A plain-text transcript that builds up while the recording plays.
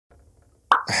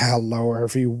Hello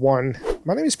everyone,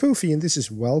 my name is Poofy and this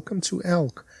is Welcome to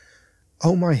Elk.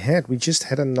 Oh my head, we just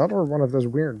had another one of those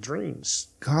weird dreams.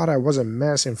 God, I was a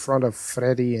mess in front of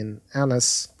Freddy and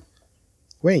Alice.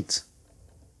 Wait,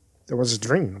 there was a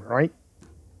dream, right?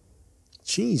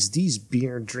 Jeez, these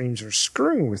weird dreams are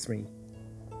screwing with me.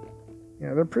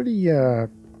 Yeah, they're pretty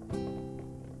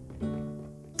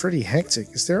hectic.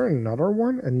 Is there another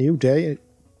one? A new day, a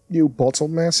new bottle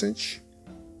message?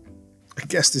 I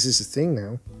guess this is a thing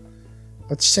now.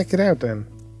 Let's check it out then.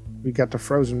 We got the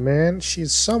frozen man. She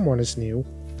is someone is new.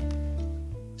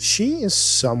 She is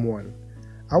someone.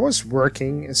 I was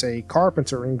working as a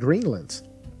carpenter in Greenland.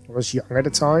 I was young at the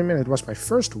time and it was my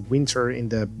first winter in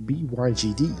the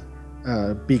BYGD.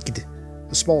 Bigd,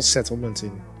 a small settlement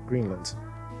in Greenland.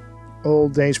 All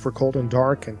days were cold and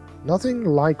dark and nothing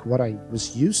like what I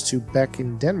was used to back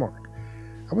in Denmark.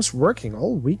 I was working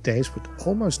all weekdays with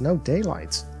almost no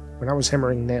daylight. When I was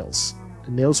hammering nails,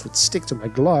 the nails would stick to my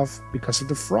glove because of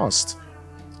the frost.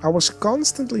 I was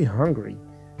constantly hungry.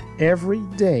 Every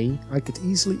day I could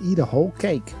easily eat a whole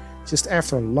cake just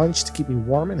after lunch to keep me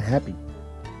warm and happy.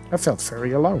 I felt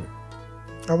very alone.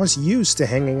 I was used to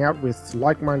hanging out with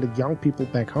like-minded young people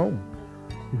back home.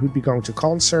 We would be going to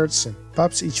concerts and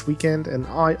pubs each weekend and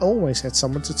I always had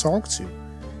someone to talk to.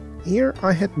 Here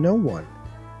I had no one.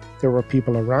 There were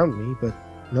people around me, but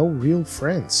no real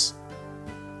friends.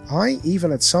 I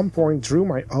even at some point drew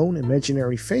my own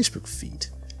imaginary Facebook feed.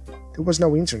 There was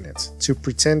no internet to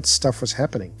pretend stuff was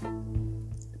happening.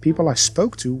 The people I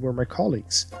spoke to were my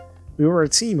colleagues. We were a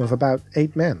team of about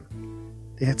 8 men.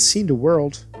 They had seen the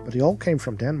world, but they all came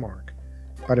from Denmark.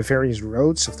 By the various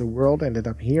roads of the world ended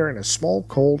up here in a small,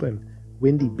 cold and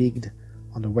windy Bigd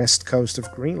on the west coast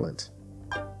of Greenland.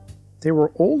 They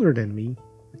were older than me,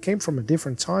 but came from a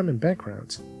different time and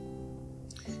background.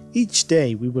 Each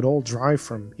day we would all drive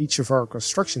from each of our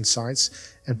construction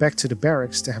sites and back to the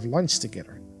barracks to have lunch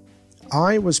together.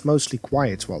 I was mostly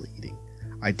quiet while eating.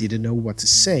 I didn't know what to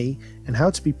say and how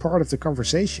to be part of the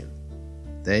conversation.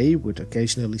 They would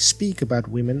occasionally speak about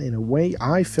women in a way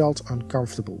I felt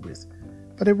uncomfortable with,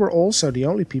 but they were also the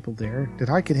only people there that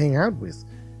I could hang out with,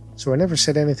 so I never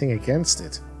said anything against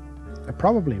it. I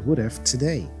probably would have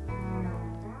today.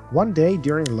 One day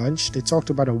during lunch they talked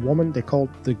about a woman they called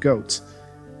the Goat.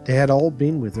 They had all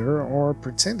been with her or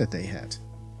pretended they had.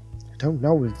 I don't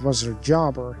know if it was her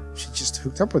job or she just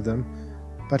hooked up with them,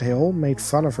 but they all made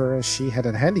fun of her as she had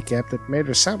a handicap that made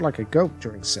her sound like a goat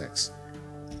during sex.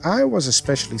 I was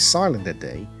especially silent that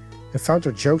day and found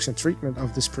her jokes and treatment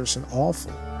of this person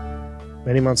awful.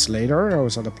 Many months later, I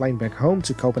was on the plane back home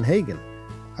to Copenhagen.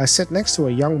 I sat next to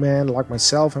a young man like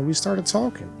myself and we started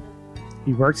talking.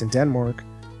 He worked in Denmark,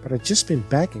 but had just been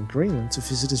back in Greenland to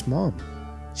visit his mom.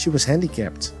 She was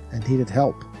handicapped and needed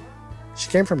help. She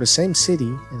came from the same city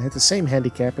and had the same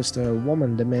handicap as the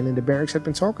woman the men in the barracks had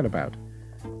been talking about.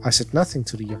 I said nothing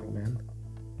to the young man.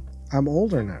 I'm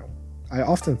older now. I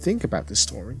often think about this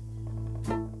story.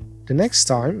 The next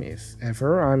time, if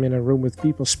ever, I'm in a room with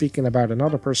people speaking about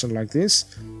another person like this,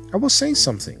 I will say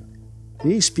something.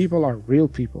 These people are real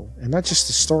people and not just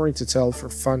a story to tell for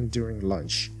fun during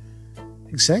lunch.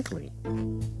 Exactly.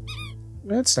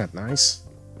 That's not nice.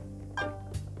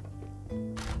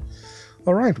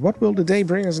 Alright, what will the day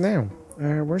bring us now?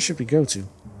 Where should we go to?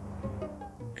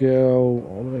 Go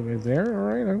all the way back there?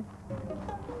 Alright.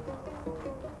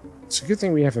 It's a good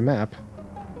thing we have a map.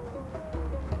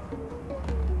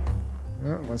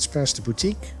 Well, let's pass the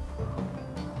boutique.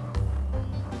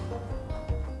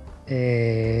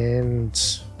 And...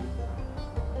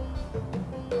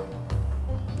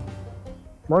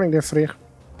 Morning there, Frig.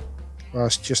 I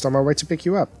was just on my way to pick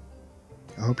you up.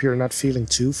 I hope you're not feeling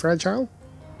too fragile.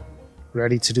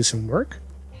 Ready to do some work?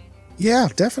 Yeah,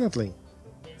 definitely.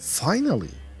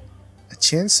 Finally. A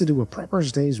chance to do a proper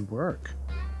day's work.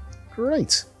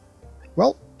 Great.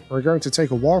 Well, we're going to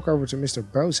take a walk over to Mr.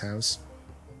 Bo's house.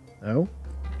 Oh?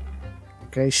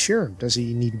 Okay, sure. Does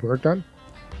he need work done?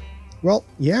 Well,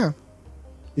 yeah.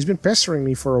 He's been pestering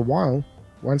me for a while.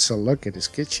 Wants a look at his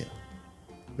kitchen.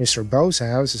 Mr. Bo's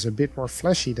house is a bit more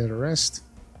fleshy than the rest,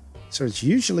 so it's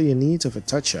usually in need of a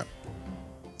touch-up.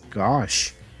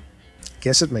 Gosh.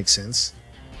 Guess it makes sense.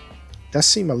 Does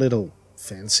seem a little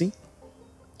fancy,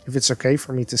 if it's okay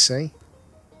for me to say.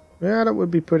 Yeah, that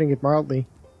would be putting it mildly.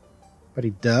 But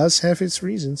he does have his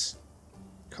reasons.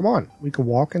 Come on, we can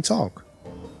walk and talk.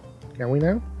 Can we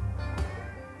now?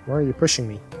 Why are you pushing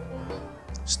me?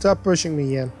 Stop pushing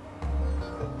me, Yen.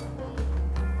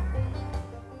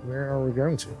 Where are we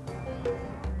going to?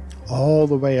 All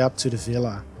the way up to the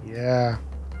villa. Yeah.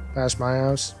 Past my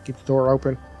house. Keep the door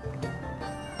open.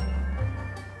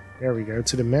 There we go,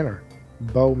 to the manor.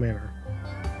 Bow Manor.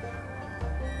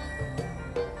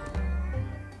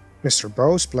 Mr.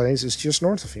 Bo's place is just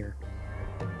north of here.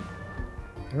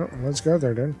 Oh, let's go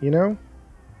there then. You know,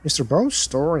 Mr. Bo's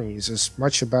story is as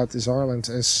much about this island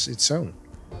as its own.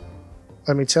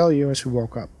 Let me tell you as we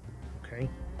woke up. Okay?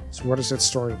 So what is that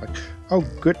story like? Oh,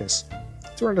 goodness.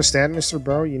 To understand Mr.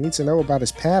 Bo, you need to know about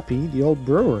his pappy, the old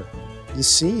brewer. You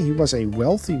see, he was a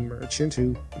wealthy merchant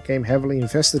who became heavily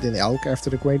invested in elk after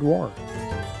the Great War.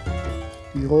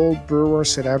 The old brewer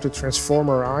set out to transform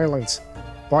our island,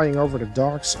 buying over the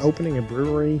docks, opening a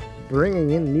brewery,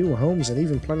 bringing in new homes, and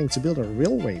even planning to build a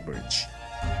railway bridge.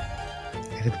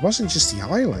 And it wasn't just the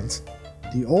island.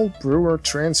 The old brewer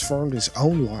transformed his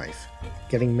own life,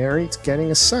 getting married,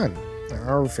 getting a son,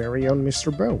 our very own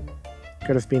Mr. Bo.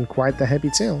 Could have been quite the happy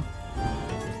tale.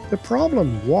 The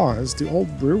problem was the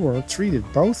old brewer treated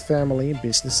both family and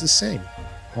business the same,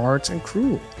 hard and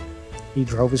cruel. He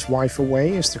drove his wife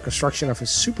away as the construction of his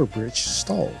super bridge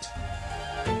stalled.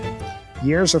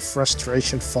 Years of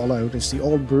frustration followed as the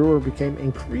old brewer became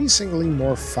increasingly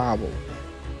more foul,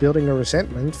 building a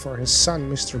resentment for his son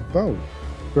Mr. Bo,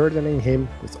 burdening him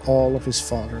with all of his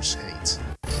father's hate.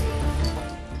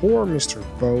 Poor Mr.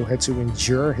 Bo had to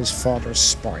endure his father's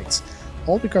spite,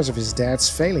 all because of his dad's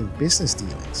failing business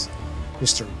dealings.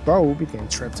 Mr. Bo became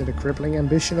trapped in the crippling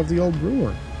ambition of the old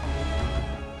brewer.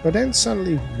 But then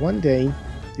suddenly, one day,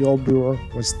 the old brewer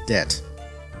was dead.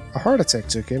 A heart attack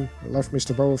took him and left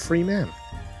Mr. Bo a free man.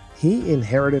 He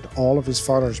inherited all of his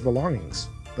father's belongings,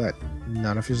 but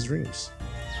none of his dreams.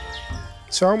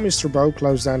 So Mr. Bo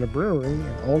closed down the brewery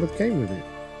and all that came with it,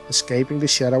 escaping the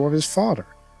shadow of his father.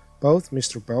 Both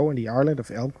Mr. Bo and the island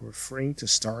of Elk were free to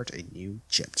start a new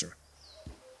chapter.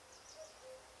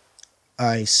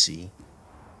 I see.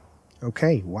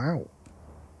 Okay, wow.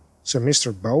 So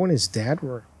Mr. Bo and his dad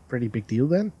were a pretty big deal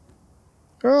then?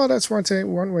 Oh, that's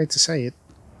one way to say it.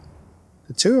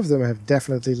 The two of them have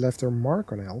definitely left their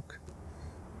mark on Elk.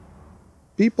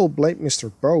 People blame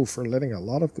Mr. Bo for letting a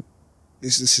lot of the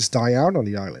businesses die out on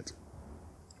the island.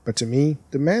 But to me,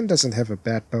 the man doesn't have a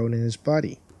bad bone in his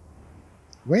body.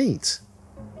 Wait.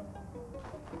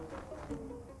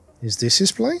 Is this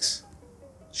his place?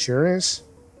 Sure is.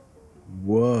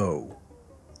 Whoa.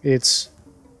 It's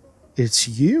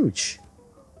huge.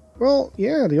 Well,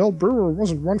 yeah, the old brewer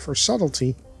wasn't one for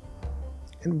subtlety.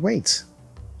 And wait,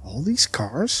 all these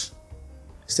cars?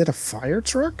 Is that a fire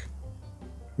truck?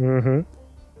 Mm-hmm.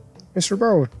 Mr.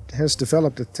 Bo has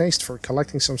developed a taste for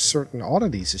collecting some certain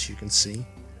oddities, as you can see.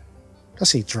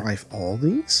 Does he drive all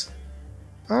these?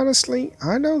 Honestly,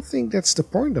 I don't think that's the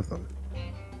point of them.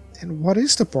 Then what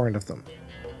is the point of them?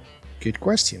 Good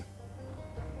question.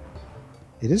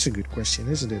 It is a good question,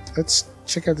 isn't it? Let's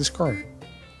check out this car.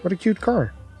 What a cute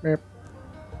car.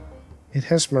 It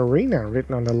has Marina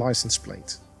written on the license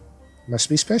plate. Must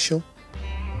be special.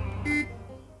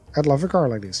 I'd love a car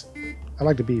like this. I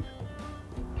like the beep.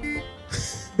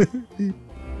 Beep.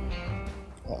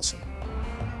 Awesome.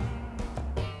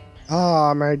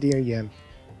 Ah, my dear Yen.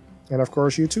 And of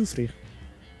course you too, Frieg.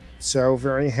 So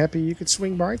very happy you could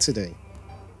swing by today.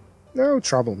 No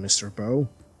trouble, Mr. Bo.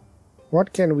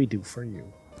 What can we do for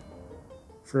you?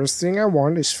 First thing I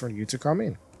want is for you to come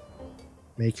in.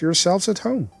 Make yourselves at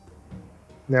home.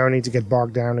 No need to get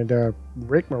bogged down in the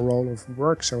rigmarole of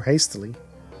work so hastily.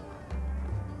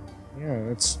 Yeah,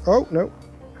 that's... Oh, no.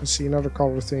 I see another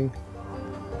color thing.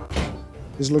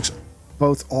 This looks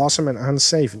both awesome and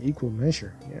unsafe in equal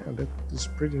measure. Yeah, that is a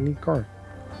pretty neat car.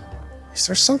 Is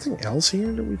there something else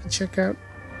here that we can check out?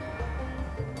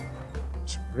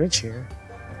 There's a bridge here.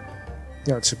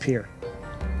 No, it's up here.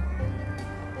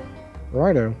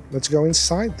 Righto, let's go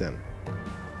inside then.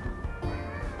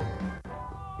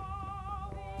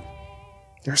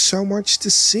 There's so much to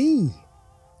see.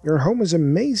 Your home is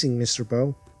amazing, Mr.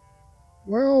 Bo.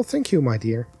 Well, thank you, my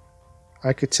dear.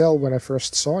 I could tell when I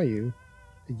first saw you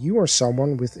that you are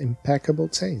someone with impeccable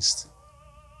taste.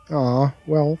 Ah,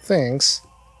 well, thanks.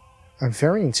 I'm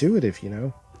very intuitive, you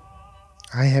know.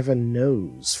 I have a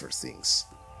nose for things.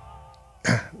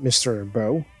 Mr.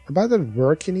 Bo, about that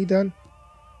work you need done?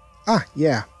 Ah,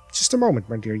 yeah, just a moment,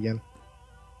 my dear Yen.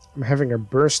 I'm having a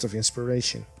burst of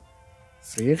inspiration.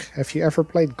 Frieg, have you ever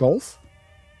played golf?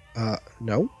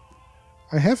 No.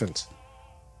 I haven't.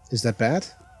 Is that bad?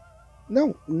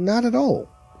 No, not at all.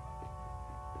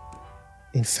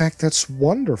 In fact, that's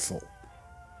wonderful.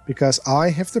 Because I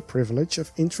have the privilege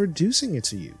of introducing it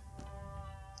to you.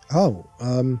 Oh,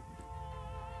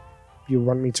 you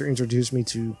want me to introduce me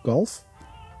to golf?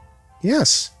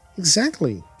 Yes,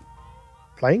 exactly.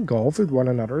 Playing golf with one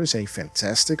another is a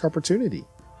fantastic opportunity.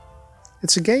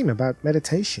 It's a game about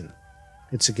meditation.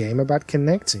 It's a game about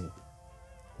connecting.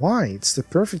 Why, it's the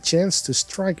perfect chance to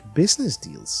strike business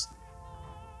deals.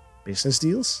 Business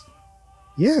deals?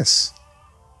 Yes.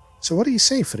 So what do you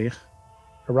say, Frick?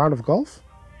 A round of golf?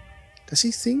 Does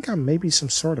he think I'm maybe some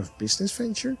sort of business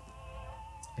venture?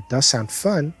 It does sound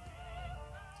fun.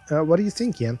 What do you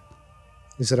think, Jan?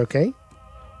 Is it okay?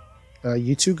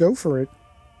 You two go for it.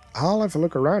 I'll have a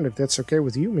look around if that's okay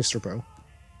with you, Mr. Bo.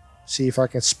 See if I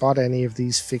can spot any of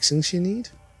these fixings you need.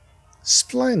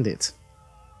 Splendid.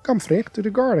 Come, Frick, to the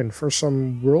garden for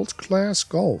some world-class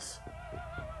golf.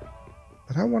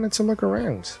 But I wanted to look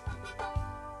around.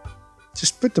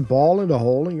 Just put the ball in the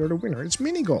hole and you're the winner. It's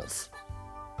mini-golf.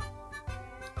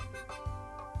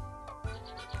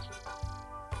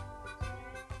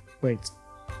 Wait.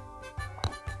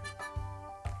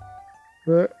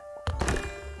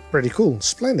 Pretty cool.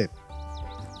 Splendid.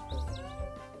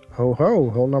 Ho ho,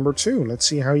 hole number 2. Let's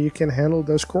see how you can handle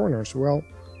those corners. Well,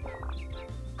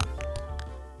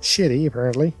 shitty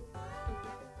apparently.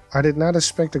 I did not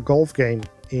expect a golf game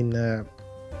in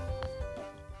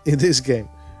this game.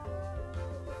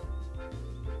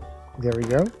 There we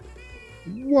go.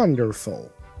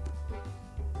 Wonderful.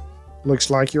 Looks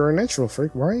like you're a natural,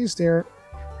 Frick. Why is there...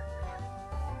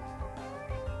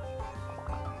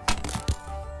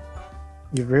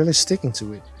 You're really sticking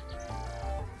to it.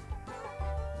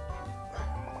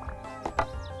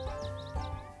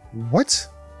 What?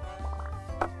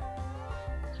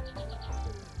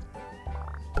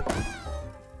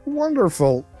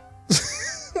 Wonderful.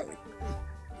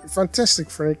 Fantastic,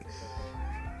 Frick.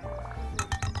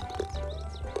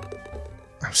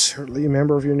 I'm certainly a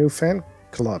member of your new fan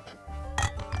club.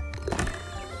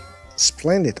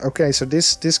 Splendid. Okay, so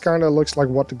this kind of looks like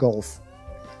What the Golf.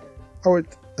 Oh,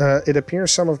 it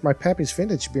appears some of my pappy's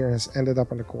vintage beer has ended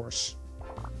up on the course.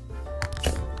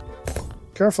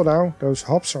 Careful now, those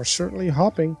hops are certainly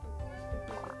hopping.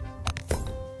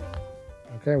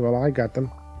 Okay, well, I got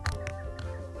them.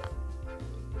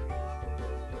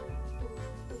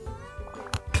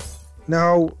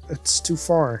 No, it's too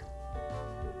far.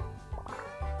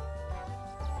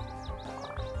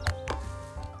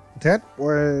 That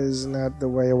was not the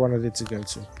way I wanted it to go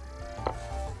to.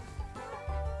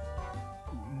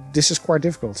 This is quite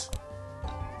difficult.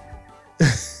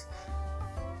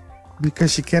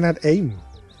 Because you cannot aim.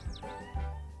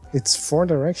 It's 4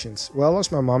 directions. Well,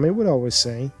 as my mommy would always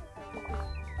say.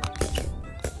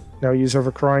 No use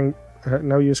crying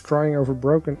over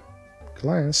broken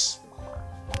glass.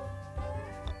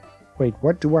 Wait,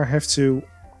 what do I have to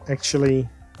actually...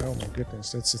 Oh my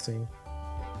goodness, that's the thing.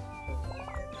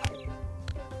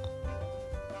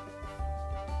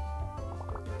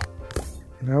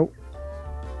 No.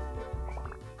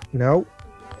 No.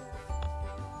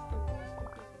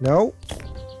 No.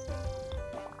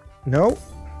 No.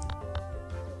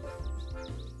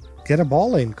 Get a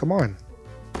ball in, come on.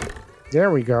 There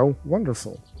we go,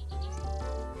 wonderful.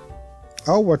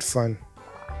 Oh, what fun.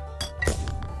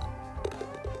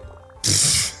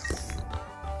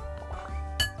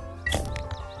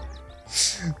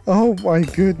 Oh my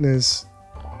goodness.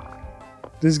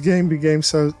 This game became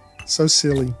so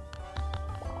silly.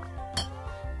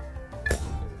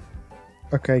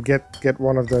 Okay, get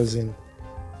one of those in.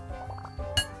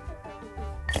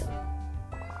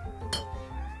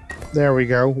 There we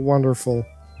go, wonderful.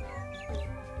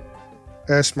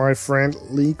 As my friend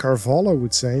Lee Carvalho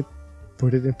would say,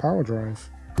 put it in power drive.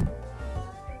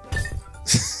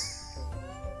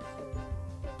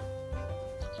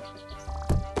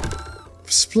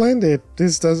 Splendid!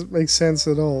 This doesn't make sense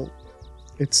at all.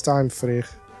 It's time, Frick.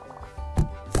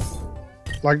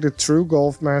 Like the true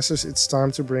golf masters, it's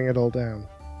time to bring it all down.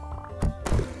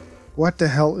 What the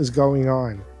hell is going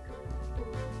on?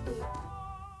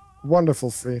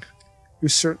 Wonderful, Frick. You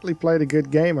certainly played a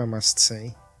good game, I must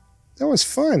say. That was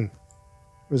fun.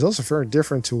 It was also very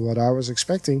different to what I was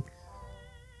expecting.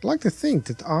 I'd like to think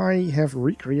that I have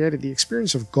recreated the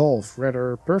experience of golf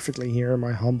rather perfectly here in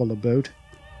my humble abode.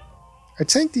 I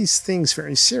take these things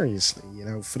very seriously, you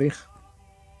know, Frick.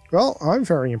 Well, I'm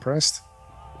very impressed.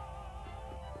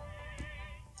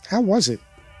 How was it?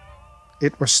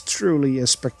 It was truly a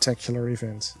spectacular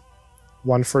event.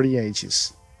 One for the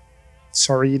ages.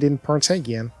 Sorry you didn't partake,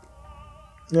 Jan.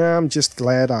 Yeah, I'm just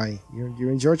glad you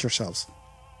enjoyed yourselves.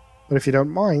 But if you don't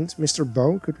mind, Mr.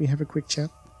 Bo, could we have a quick chat?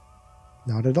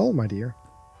 Not at all, my dear.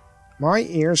 My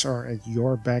ears are at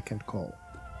your beck and call.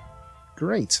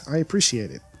 Great, I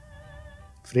appreciate it.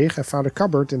 Frick, I found a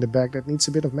cupboard in the back that needs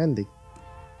a bit of mending.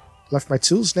 Left my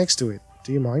tools next to it.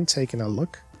 Do you mind taking a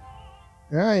look?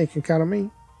 Yeah, you can count on me.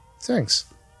 Thanks.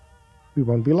 We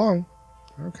won't be long.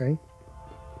 Okay.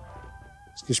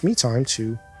 This gives me time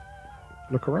to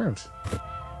look around.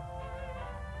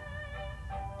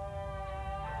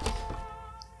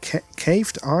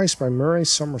 Caved Eyes by Murray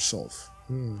Somersolf.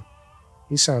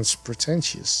 He sounds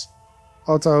pretentious.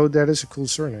 Although that is a cool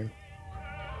surname.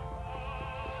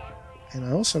 And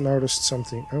I also noticed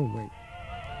something. Oh, wait.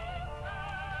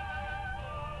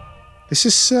 This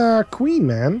is Queen,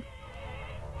 man.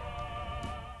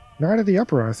 Night at the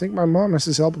Opera. I think my mom has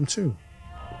this album too.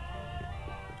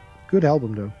 Good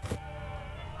album,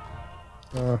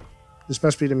 though. This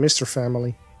must be the Mr.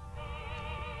 family.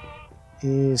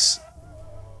 Is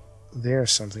there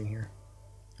something here?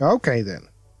 Okay, then.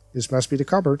 This must be the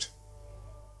cupboard.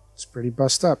 It's pretty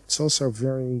bust up. It's also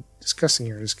very disgusting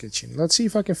here in this kitchen. Let's see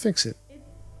if I can fix it.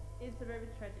 It's a very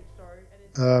tragic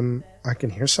story. I can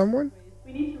hear someone?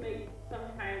 We need to make some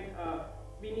kind of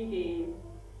mini game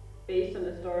based on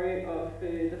the story of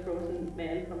the frozen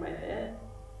man from my dad.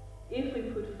 If we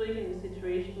put Frigg in a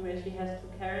situation where she has to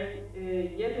carry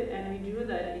Jeppe, and we do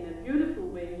that in a beautiful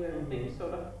way where Frigg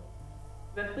sort of,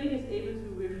 where Frigg is able to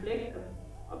reflect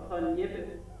upon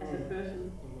Jeppe as a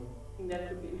person, I think that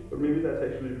could be interesting. But maybe that's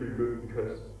actually pretty good,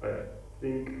 because I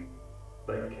think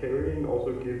like carrying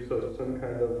also gives us some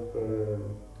kind of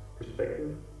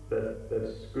perspective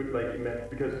that's good, like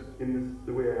because in this,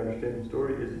 the way I understand the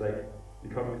story is like they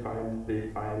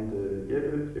find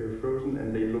Jeppe, they're frozen,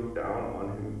 and they look down on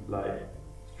him like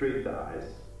straight the eyes,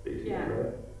 basically,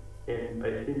 right? And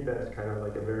I think that's kind of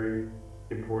like a very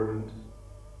important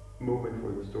moment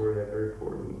for the story, a very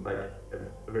important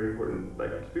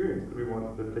like experience that we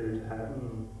want the player to have.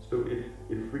 So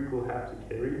if Frigg will have to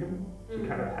carry him, she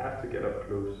kind of has to get up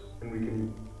close, and we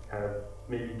can kind of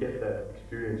maybe get that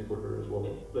experience for her as well.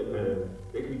 Like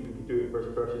maybe we could do it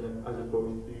first person as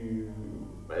opposed to,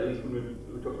 at least when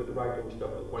we talked about the ragdoll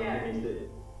stuff, the point is that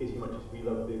as much as we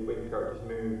love the way the characters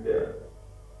move,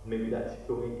 maybe that's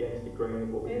going against the grain of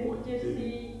what we want to do.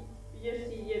 You just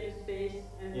see Jeppe's face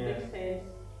and Frig's hands.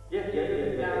 I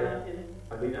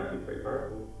think that would be very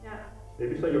powerful. Yeah.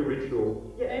 Maybe it's like a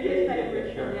ritual. Maybe it's like a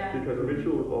ritual, yeah. Because a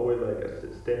ritual is always like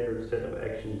a standard set of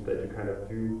actions that you kind of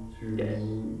do to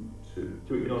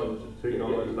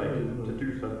acknowledge, like to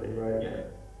do something, right? Yeah.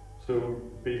 So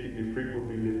basically, Frigg will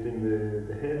be lifting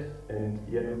the head, and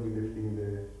Yen will be lifting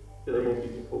the. They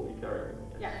will be carrying.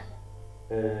 Yeah.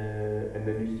 And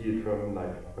then you see it from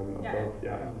above,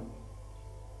 yeah.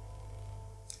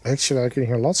 Actually, I can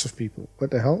hear lots of people. What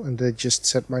the hell? And they just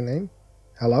said my name?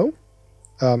 Hello?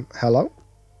 Hello?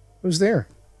 Who's there?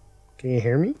 Can you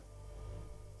hear me?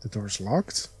 The door's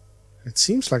locked. It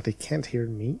seems like they can't hear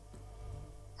me.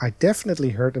 I definitely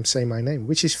heard them say my name,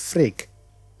 which is Frigg.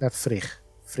 Not Frigg.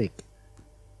 Frigg.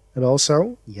 And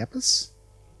also, Jeppes?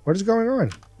 What is going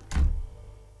on?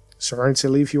 Sorry to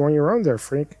leave you on your own there,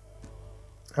 Frigg.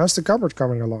 How's the cupboard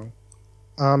coming along?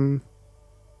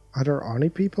 Are there any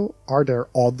people? Are there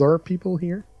other people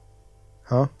here?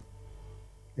 Huh?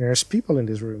 There's people in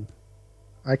this room.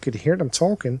 I could hear them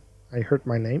talking. I heard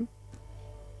my name.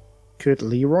 Could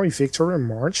Leroy, Victor, and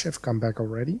Marge have come back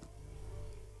already?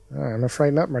 I'm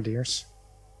afraid not, my dears.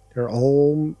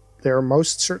 They're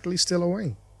most certainly still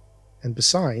away. And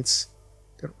besides,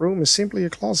 that room is simply a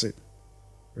closet.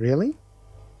 Really?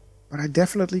 But I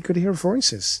definitely could hear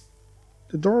voices.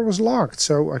 The door was locked,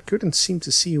 so I couldn't seem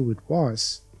to see who it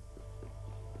was.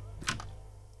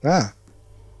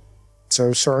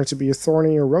 So sorry to be a thorn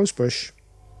in your rosebush.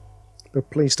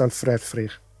 But please don't fret,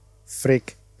 Frigg.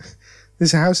 Frigg.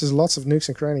 This house has lots of nooks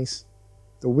and crannies.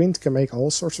 The wind can make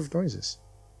all sorts of noises.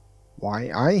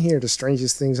 Why, I hear the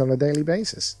strangest things on a daily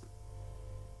basis.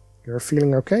 You're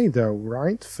feeling okay though,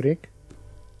 right, Frigg?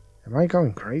 Am I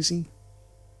going crazy?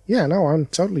 Yeah, no, I'm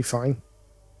totally fine.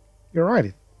 You're right,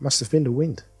 it must have been the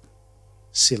wind.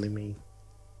 Silly me.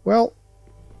 Well,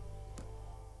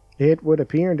 it would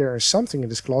appear there is something in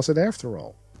this closet after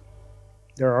all.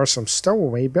 There are some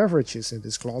stowaway beverages in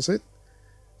this closet.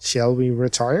 Shall we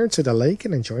retire to the lake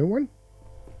and enjoy one?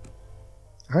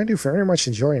 I do very much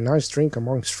enjoy a nice drink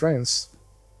amongst friends.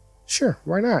 Sure,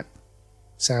 why not?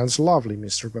 Sounds lovely,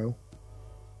 Mr. Bow.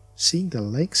 Seeing the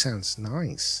lake sounds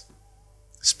nice.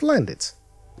 Splendid.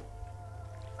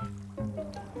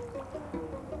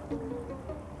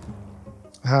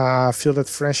 Feel that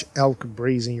fresh elk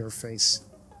breeze in your face.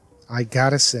 I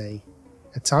gotta say,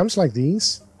 at times like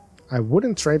these, I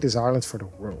wouldn't trade this island for the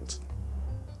world.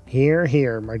 Hear,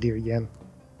 hear, my dear Yen.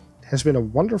 It has been a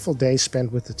wonderful day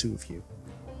spent with the two of you.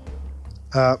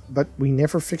 But we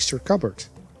never fixed your cupboard.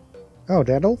 Oh,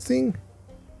 that old thing?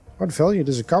 What value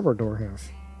does a cupboard door have,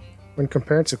 when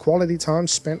compared to quality time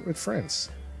spent with friends?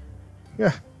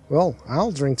 Yeah, well,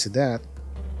 I'll drink to that.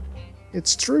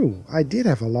 It's true, I did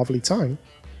have a lovely time,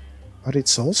 but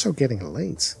it's also getting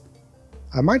late.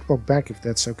 I might walk back if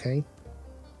that's okay.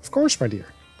 Of course, my dear.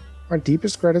 My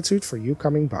deepest gratitude for you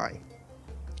coming by.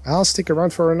 I'll stick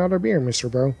around for another beer,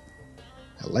 Mr. Bow.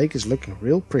 The lake is looking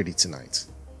real pretty tonight.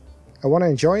 I want to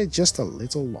enjoy it just a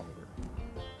little longer.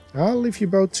 I'll leave you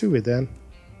both to it then.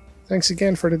 Thanks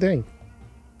again for the day.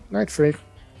 Night, Frigg.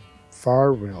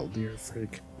 Farewell, dear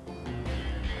Frigg.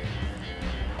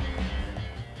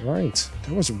 Right,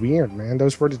 that was weird, man.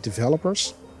 Those were the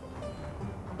developers.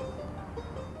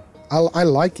 I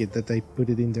like it that they put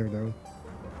it in there, though.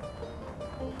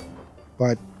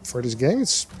 But for this game,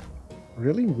 it's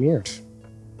really weird.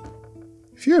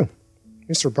 Phew,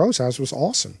 Mr. Bosehouse was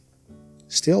awesome.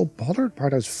 Still bothered by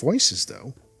those voices,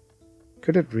 though.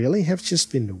 Could it really have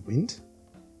just been the wind?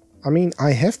 I mean,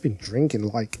 I have been drinking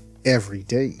like every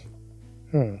day.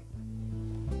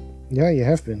 Yeah, you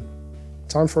have been.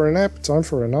 Time for a nap, time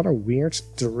for another weird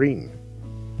dream.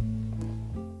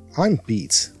 I'm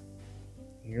beat.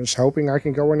 Here's hoping I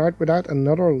can go a night without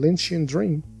another Lynchian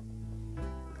dream.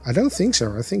 I don't think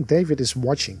so. I think David is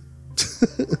watching.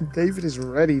 David is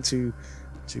ready to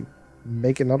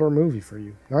make another movie for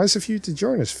you. Nice of you to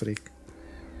join us, Frigg.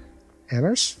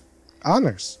 Anders?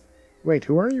 Anders? Wait,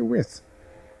 who are you with?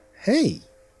 Hey,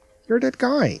 you're that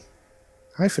guy.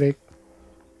 Hi, Frigg.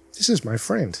 This is my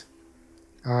friend.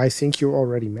 I think you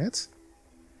already met.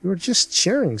 We were just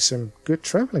sharing some good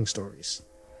traveling stories.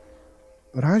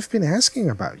 But I've been asking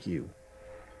about you.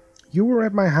 You were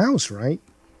at my house, right?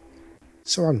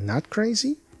 So I'm not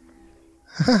crazy?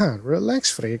 Haha,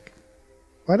 relax, Frigg.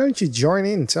 Why don't you join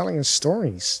in telling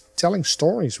stories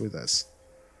with us?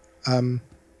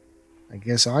 I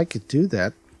guess I could do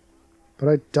that, but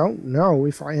I don't know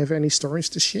if I have any stories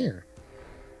to share.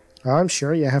 I'm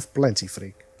sure you have plenty,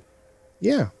 Frigg.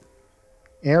 Yeah,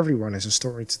 everyone has a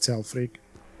story to tell, Frigg.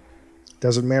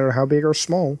 Doesn't matter how big or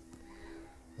small.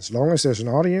 As long as there's an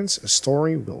audience, a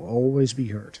story will always be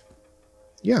heard.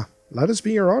 Yeah, let us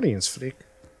be your audience, Frigg.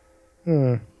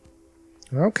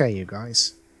 Okay, you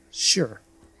guys. Sure.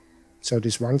 So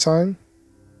this one time,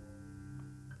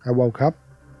 I woke up.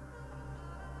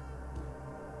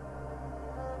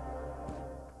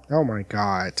 Oh my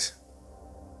god.